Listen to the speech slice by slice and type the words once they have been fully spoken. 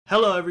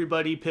Hello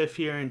everybody, Piff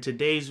here. In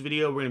today's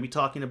video, we're going to be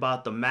talking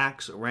about the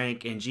max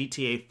rank in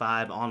GTA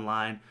 5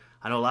 Online.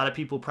 I know a lot of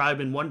people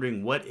probably been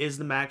wondering, what is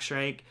the max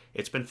rank?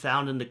 It's been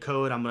found in the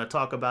code. I'm going to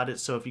talk about it.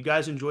 So if you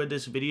guys enjoyed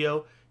this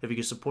video, if you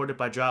can support it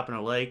by dropping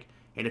a like,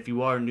 and if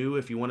you are new,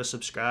 if you want to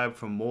subscribe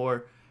for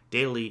more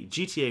daily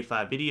GTA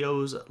 5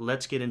 videos,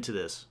 let's get into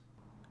this.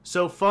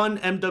 So Fun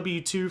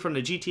MW2 from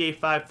the GTA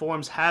 5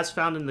 forums has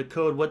found in the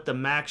code what the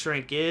max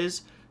rank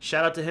is.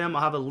 Shout out to him.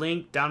 I'll have a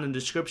link down in the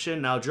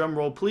description. Now drum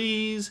roll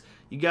please.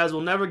 You guys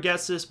will never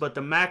guess this, but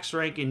the max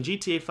rank in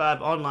GTA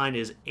 5 Online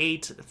is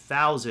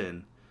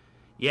 8,000.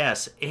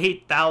 Yes,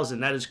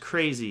 8,000. That is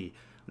crazy.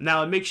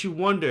 Now it makes you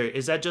wonder,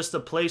 is that just a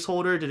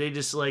placeholder? Did they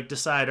just like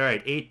decide, all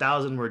right,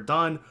 8,000, we're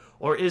done?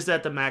 Or is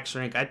that the max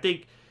rank? I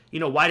think,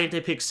 why didn't they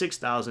pick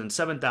 6,000,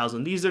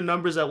 7,000? These are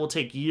numbers that will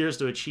take years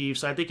to achieve.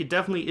 So I think it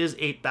definitely is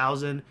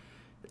 8,000.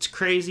 It's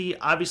crazy.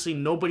 Obviously,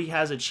 nobody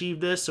has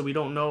achieved this, so we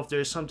don't know if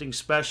there's something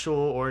special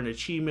or an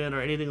achievement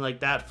or anything like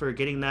that for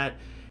getting that.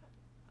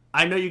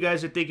 I know you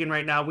guys are thinking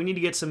right now, we need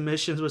to get some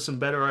missions with some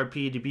better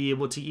RP to be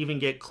able to even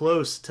get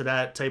close to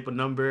that type of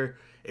number.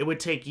 It would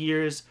take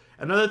years.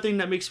 Another thing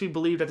that makes me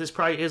believe that this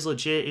probably is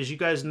legit is you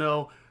guys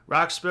know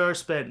Rockstar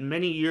spent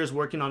many years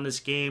working on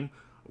this game.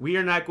 We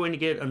are not going to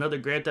get another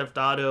Grand Theft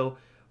Auto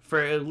for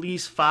at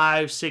least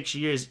 5-6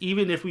 years,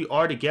 even if we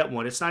are to get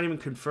one. It's not even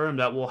confirmed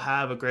that we'll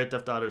have a Grand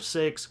Theft Auto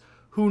 6.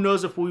 Who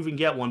knows if we'll even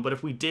get one, but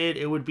if we did,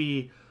 it would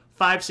be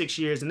 5-6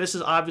 years, and this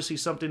is obviously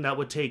something that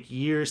would take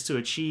years to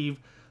achieve.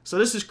 So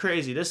this is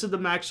crazy. This is the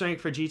max rank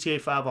for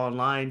GTA 5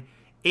 Online,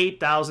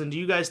 8,000. Do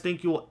you guys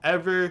think you'll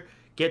ever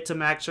get to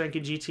max rank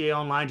in GTA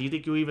Online? Do you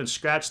think you'll even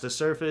scratch the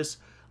surface?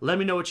 Let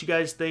me know what you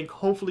guys think.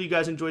 Hopefully you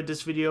guys enjoyed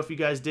this video. If you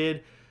guys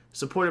did,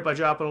 support it by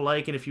dropping a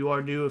like, and if you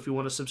are new, if you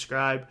want to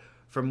subscribe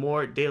for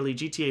more daily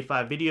GTA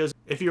 5 videos.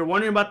 If you're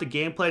wondering about the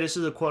gameplay, this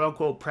is a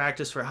quote-unquote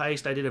practice for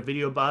Heist. I did a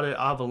video about it.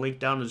 I'll have a link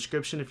down in the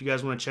description if you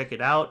guys want to check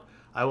it out.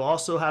 I will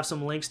also have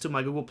some links to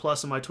my Google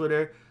Plus and my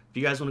Twitter. If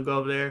you guys want to go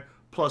over there,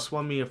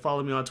 +1 me and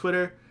follow me on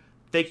Twitter.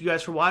 Thank you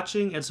guys for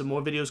watching, and some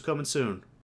more videos coming soon.